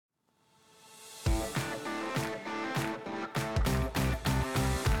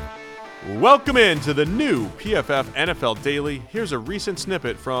Welcome into the new PFF NFL Daily. Here's a recent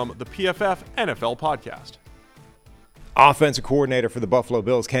snippet from the PFF NFL podcast. Offensive coordinator for the Buffalo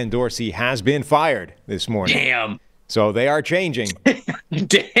Bills, Ken Dorsey, has been fired this morning. Damn. So they are changing.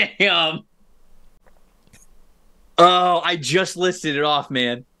 Damn. Oh, I just listed it off,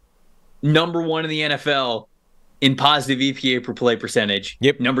 man. Number 1 in the NFL in positive EPA per play percentage.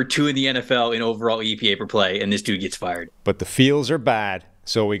 Yep. Number 2 in the NFL in overall EPA per play, and this dude gets fired. But the feels are bad,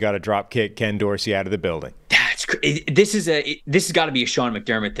 so we got to drop kick Ken Dorsey out of the building. This has got to be a Sean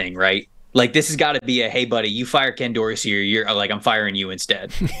McDermott thing, right? Like, this has got to be a, hey, buddy, you fire Ken Dorsey or you're like, I'm firing you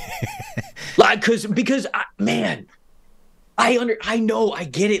instead. because man, I know, I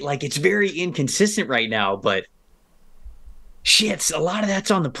get it. Like, it's very inconsistent right now, but shit, a lot of that's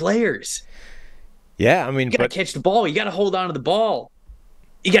on the players. Yeah, I mean, you got to catch the ball. You got to hold on to the ball.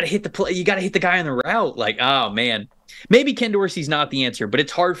 You got to hit the play. You got to hit the guy on the route. Like, oh man, maybe Ken Dorsey's not the answer, but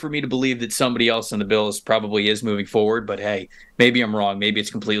it's hard for me to believe that somebody else on the Bills probably is moving forward. But hey, maybe I'm wrong. Maybe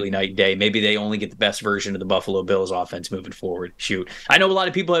it's completely night and day. Maybe they only get the best version of the Buffalo Bills offense moving forward. Shoot, I know a lot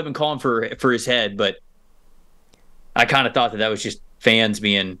of people have been calling for his head, but I kind of thought that was just fans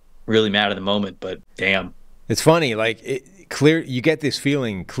being really mad at the moment. But damn, it's funny. Like, you get this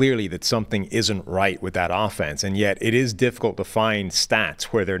feeling clearly that something isn't right with that offense, and yet it is difficult to find stats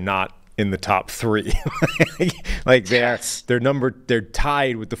where they're not in the top 3. Like they're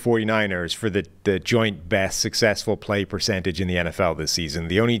tied with the 49ers for the joint best successful play percentage in the NFL this season.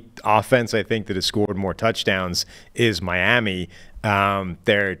 The only offense I think that has scored more touchdowns is Miami.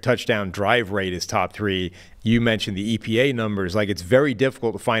 Their touchdown drive rate is top 3. You mentioned the EPA numbers. Like, it's very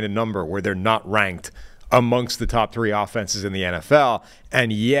difficult to find a number where they're not ranked amongst the top 3 offenses in the NFL,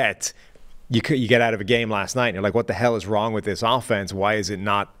 and yet you get out of a game last night and you're like, what the hell is wrong with this offense? Why is it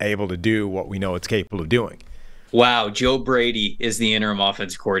not able to do what we know it's capable of doing? Wow, Joe Brady is the interim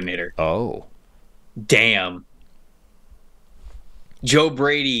offensive coordinator. Oh. Damn. Joe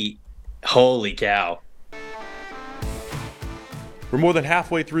Brady, holy cow. We're more than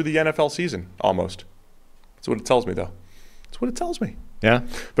halfway through the NFL season, almost. That's what it tells me, though. That's what it tells me. Yeah.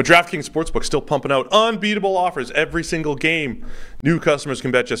 But DraftKings Sportsbook still pumping out unbeatable offers every single game. New customers can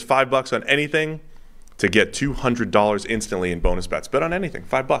bet just $5 on anything to get $200 instantly in bonus bets. Bet on anything,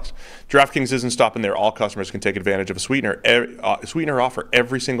 $5. DraftKings isn't stopping there. All customers can take advantage of a sweetener offer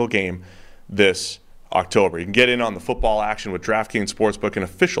every single game this October. You can get in on the football action with DraftKings Sportsbook, an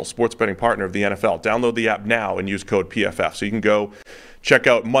official sports betting partner of the NFL. Download the app now and use code PFF. So you can go check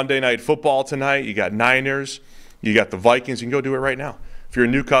out Monday Night Football tonight. You got Niners. You got the Vikings. You can go do it right now. If you're a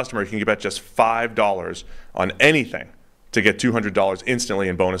new customer, you can bet just $5 on anything to get $200 instantly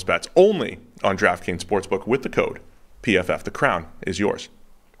in bonus bets, only on DraftKings Sportsbook with the code PFF. The crown is yours.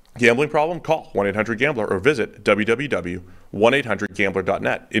 Gambling problem? Call 1-800-GAMBLER or visit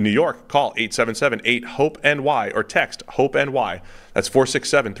www.1800gambler.net. In New York, call 877-8-HOPE-NY or text HOPE-NY. That's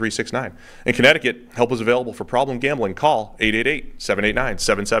 467-369. In Connecticut, help is available for problem gambling. Call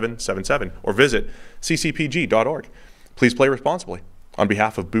 888-789-7777 or visit ccpg.org. Please play responsibly. On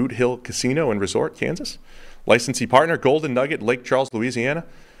behalf of Boot Hill Casino and Resort, Kansas. Licensee partner, Golden Nugget, Lake Charles, Louisiana.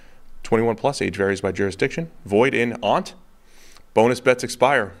 21 plus, age varies by jurisdiction. Void in Ont. Bonus bets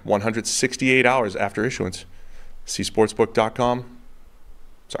expire 168 hours after issuance. See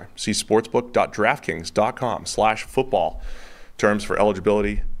sportsbook.draftkings.com/football. Terms for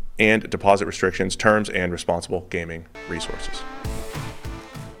eligibility and deposit restrictions, terms and responsible gaming resources.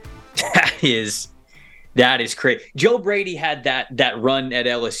 That is crazy. Joe Brady had that run at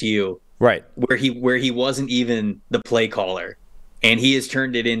LSU, right, where he wasn't even the play caller, and he has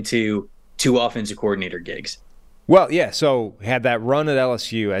turned it into 2 offensive coordinator gigs. Well, yeah. So had that run at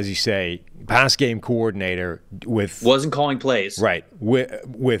LSU, as you say, pass game coordinator wasn't calling plays, right?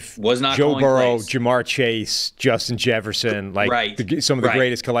 With was not Joe Burrow, plays. Jamar Chase, Justin Jefferson, some of the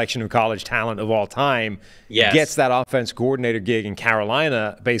greatest collection of college talent of all time. Yes. Gets that offense coordinator gig in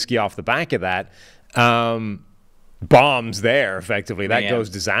Carolina, basically off the back of that. Bombs there effectively. That goes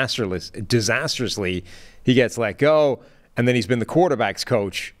disastrously. He gets let go, and then he's been the quarterback's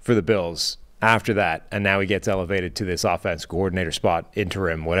coach for the Bills after that, and now he gets elevated to this offense coordinator spot,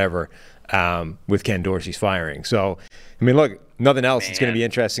 interim, whatever, with Ken Dorsey's firing. So, I mean, look, nothing else. It's going to be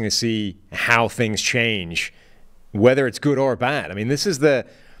interesting to see how things change, whether it's good or bad. I mean, this is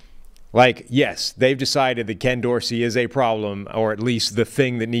yes, they've decided that Ken Dorsey is a problem, or at least the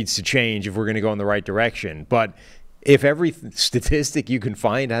thing that needs to change if we're going to go in the right direction. But if every statistic you can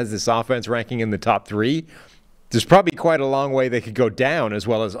find has this offense ranking in the top 3, there's probably quite a long way they could go down as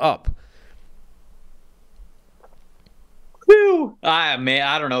well as up. Whew. I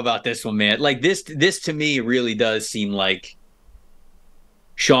don't know about this one, man. Like this to me really does seem like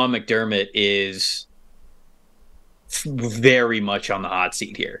Sean McDermott is very much on the hot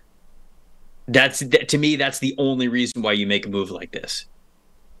seat here. To me, that's the only reason why you make a move like this.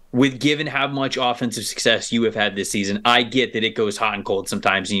 Given how much offensive success you have had this season, I get that it goes hot and cold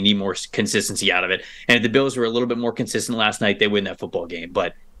sometimes and you need more consistency out of it. And if the Bills were a little bit more consistent last night, they win that football game.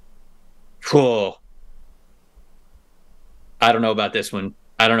 But, I don't know about this one.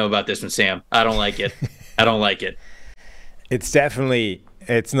 Sam. I don't like it. I don't like it.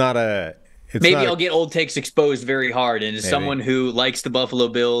 Maybe I'll get old takes exposed very hard. And as someone who likes the Buffalo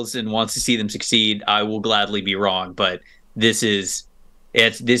Bills and wants to see them succeed, I will gladly be wrong. But this is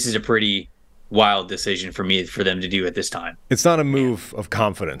a pretty wild decision for them to do at this time. It's not a move of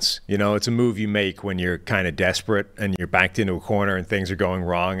confidence. It's a move you make when you're kind of desperate and you're backed into a corner and things are going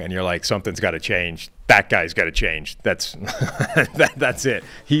wrong and you're like, something's got to change. That guy's got to change. That's that's it.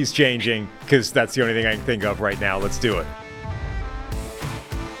 He's changing because that's the only thing I can think of right now. Let's do it.